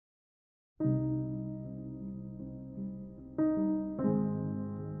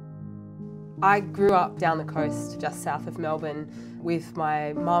I grew up down the coast, just south of Melbourne, with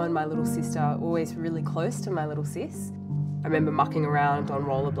my mum and my little sister, always really close to my little sis. I remember mucking around on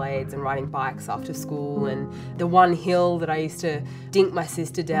rollerblades and riding bikes after school, and the one hill that I used to dink my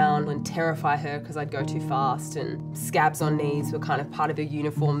sister down and terrify her because I'd go too fast, and scabs on knees were kind of part of a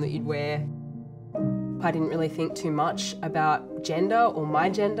uniform that you'd wear. I didn't really think too much about gender or my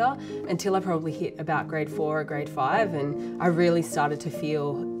gender until I probably hit about grade 4 or grade 5, and I really started to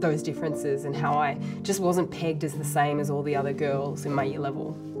feel those differences and how I just wasn't pegged as the same as all the other girls in my year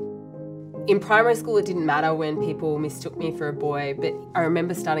level. In primary school, it didn't matter when people mistook me for a boy, but I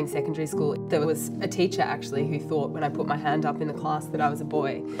remember starting secondary school, there was a teacher actually who thought when I put my hand up in the class that I was a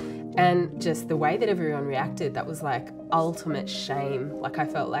boy. And just the way that everyone reacted, that was like ultimate shame. Like I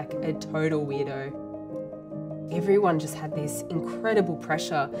felt like a total weirdo. Everyone just had this incredible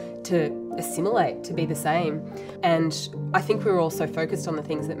pressure to assimilate, to be the same. And I think we were all so focused on the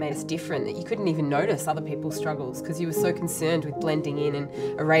things that made us different that you couldn't even notice other people's struggles because you were so concerned with blending in and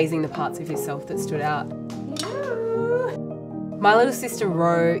erasing the parts of yourself that stood out. My little sister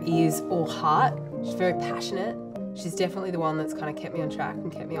Ro is all heart. She's very passionate. She's definitely the one that's kind of kept me on track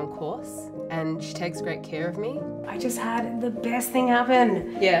and kept me on course, and she takes great care of me. I just had the best thing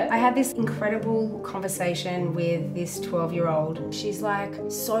happen. Yeah. I had this incredible conversation with this 12-year-old. She's like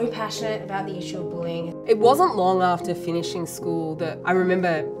so passionate about the issue of bullying. It wasn't long after finishing school that I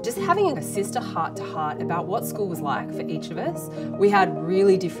remember just having a sister heart-to-heart about what school was like for each of us. We had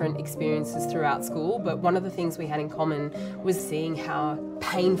really different experiences throughout school, but one of the things we had in common was seeing how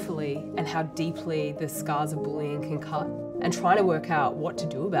painfully and how deeply the scars of bullying can cut, and trying to work out what to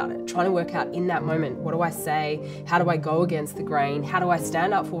do about it, trying to work out in that moment, what do I say, how do I go against the grain, how do I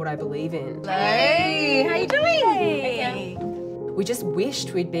stand up for what I believe in. Hey, how you doing? Hey. We just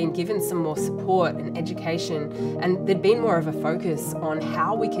wished we'd been given some more support and education, and there'd been more of a focus on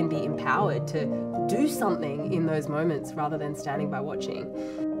how we can be empowered to do something in those moments rather than standing by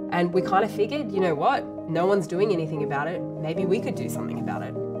watching. And we kind of figured, you know what, no one's doing anything about it, maybe we could do something about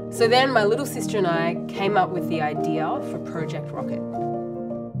it. So then my little sister and I came up with the idea for Project Rockit.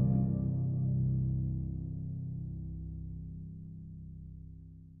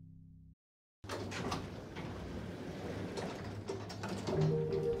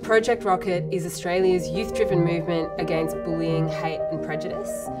 Project Rockit is Australia's youth-driven movement against bullying, hate and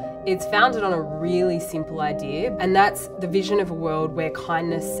prejudice. It's founded on a really simple idea, and that's the vision of a world where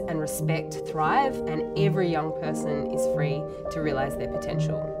kindness and respect thrive and every young person is free to realise their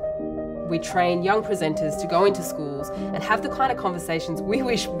potential. We train young presenters to go into schools and have the kind of conversations we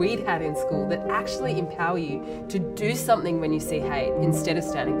wish we'd had in school that actually empower you to do something when you see hate instead of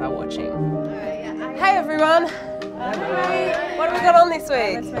standing by watching. Hey everyone! Hi. What have we got on this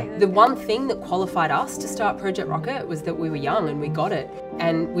week? The one thing that qualified us to start Project Rockit was that we were young and we got it.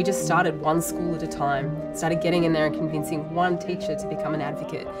 And we just started one school at a time, started getting in there and convincing one teacher to become an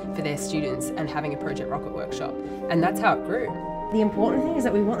advocate for their students and having a Project Rockit workshop. And that's how it grew. The important thing is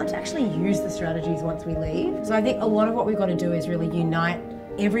that we want them to actually use the strategies once we leave. So I think a lot of what we've got to do is really unite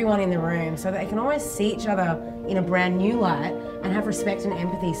everyone in the room so that they can almost see each other in a brand new light and have respect and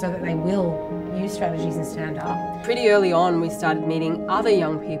empathy so that they will use strategies and stand up. Pretty early on, we started meeting other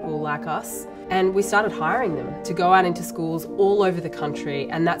young people like us, and we started hiring them to go out into schools all over the country,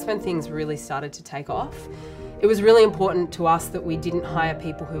 and that's when things really started to take off. It was really important to us that we didn't hire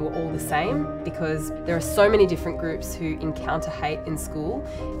people who were all the same, because there are so many different groups who encounter hate in school.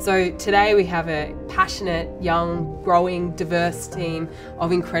 So today we have a passionate, young, growing, diverse team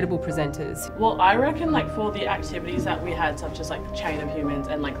of incredible presenters. Well, I reckon like for the activities that we had, such as like the chain of humans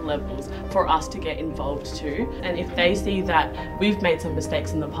and like levels, for us to get involved too. And if they see that we've made some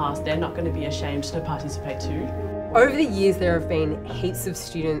mistakes in the past, they're not going to be ashamed to participate too. Over the years, there have been heaps of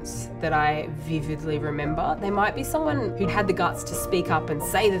students that I vividly remember. There might be someone who had the guts to speak up and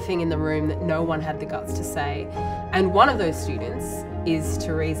say the thing in the room that no one had the guts to say. And one of those students is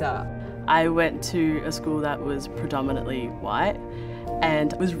Teresa. I went to a school that was predominantly white,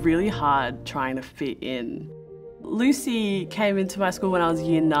 and it was really hard trying to fit in. Lucy came into my school when I was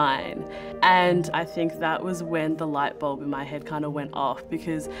year 9, and I think that was when the light bulb in my head kind of went off,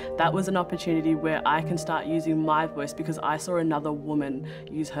 because that was an opportunity where I can start using my voice because I saw another woman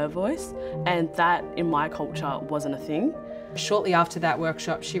use her voice, and that in my culture wasn't a thing. Shortly after that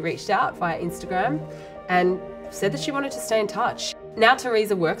workshop, she reached out via Instagram and said that she wanted to stay in touch. Now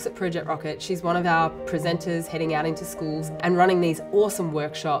Teresa works at Project Rockit. She's one of our presenters heading out into schools and running these awesome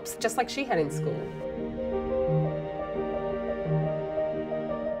workshops, just like she had in school.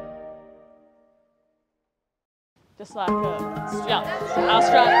 Just like I'll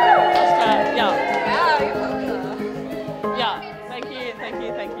strut, yeah. Yeah, you're welcome. Yeah, thank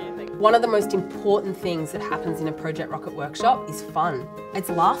you. One of the most important things that happens in a Project Rocket workshop is fun.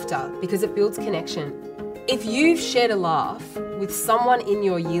 It's laughter because it builds connection. If you've shared a laugh with someone in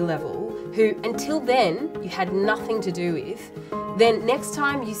your year level who until then you had nothing to do with, then next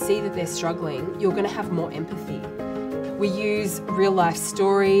time you see that they're struggling, you're going to have more empathy. We use real life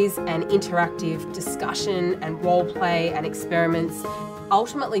stories and interactive discussion and role play and experiments,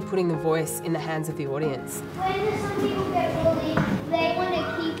 ultimately putting the voice in the hands of the audience. When some people get bullied, they want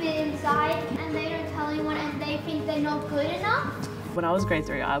to keep it inside and they don't tell anyone and they think they're not good enough. When I was grade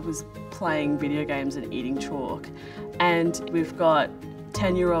 3, I was playing video games and eating chalk, and we've got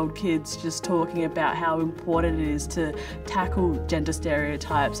 10-year-old kids just talking about how important it is to tackle gender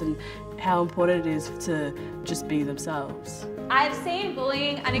stereotypes and how important it is to just be themselves. I've seen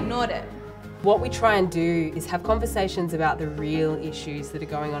bullying and ignored it. What we try and do is have conversations about the real issues that are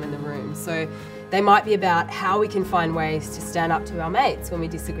going on in the room. So they might be about how we can find ways to stand up to our mates when we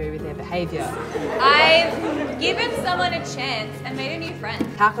disagree with their behaviour. I've given someone a chance and made a new friend.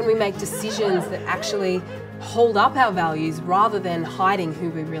 How can we make decisions that actually hold up our values rather than hiding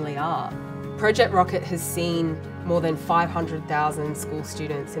who we really are? Project Rocket has seen more than 500,000 school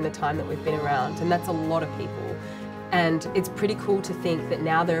students in the time that we've been around, and that's a lot of people. And it's pretty cool to think that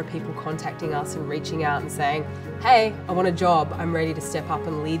now there are people contacting us and reaching out and saying, hey, I want a job, I'm ready to step up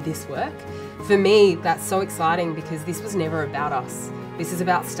and lead this work. For me, that's so exciting because this was never about us. This is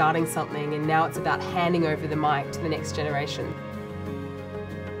about starting something, and now it's about handing over the mic to the next generation.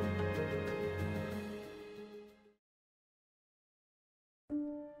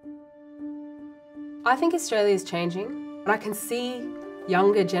 I think Australia is changing, but I can see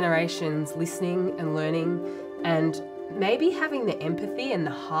younger generations listening and learning and maybe having the empathy and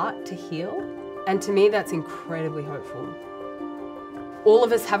the heart to heal. And to me, that's incredibly hopeful. All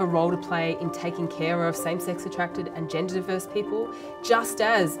of us have a role to play in taking care of same-sex attracted and gender diverse people, just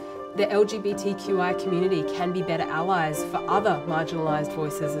as the LGBTQI community can be better allies for other marginalised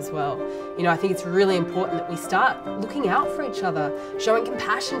voices as well. You know, I think it's really important that we start looking out for each other, showing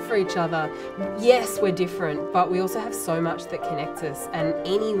compassion for each other. Yes, we're different, but we also have so much that connects us, and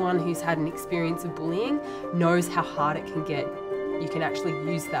anyone who's had an experience of bullying knows how hard it can get. You can actually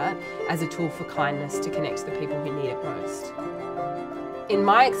use that as a tool for kindness to connect to the people who need it most. In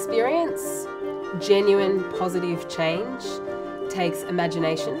my experience, genuine positive change takes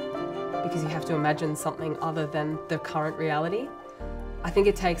imagination, because you have to imagine something other than the current reality. I think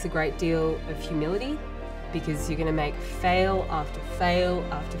it takes a great deal of humility, because you're going to make fail after fail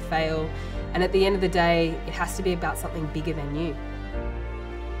after fail, and at the end of the day, it has to be about something bigger than you.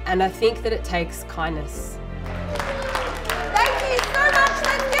 And I think that it takes kindness. Thank you so much.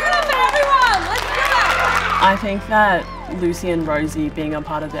 Let's give it up for everyone. Let's do it. I think that Lucy and Rosie being a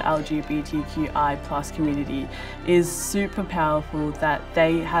part of the LGBTQI+ community is super powerful, that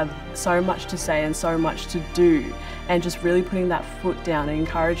they have so much to say and so much to do, and just really putting that foot down and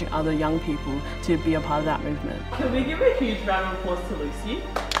encouraging other young people to be a part of that movement. Can we give a huge round of applause to Lucy?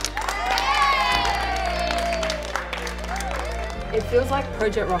 It feels like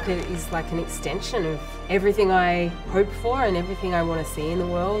Project Rocket is like an extension of everything I hope for and everything I want to see in the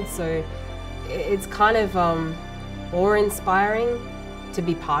world. So it's kind of awe-inspiring to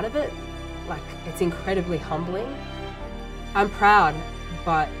be part of it. Like, it's incredibly humbling. I'm proud,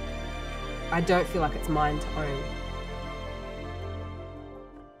 but I don't feel like it's mine to own.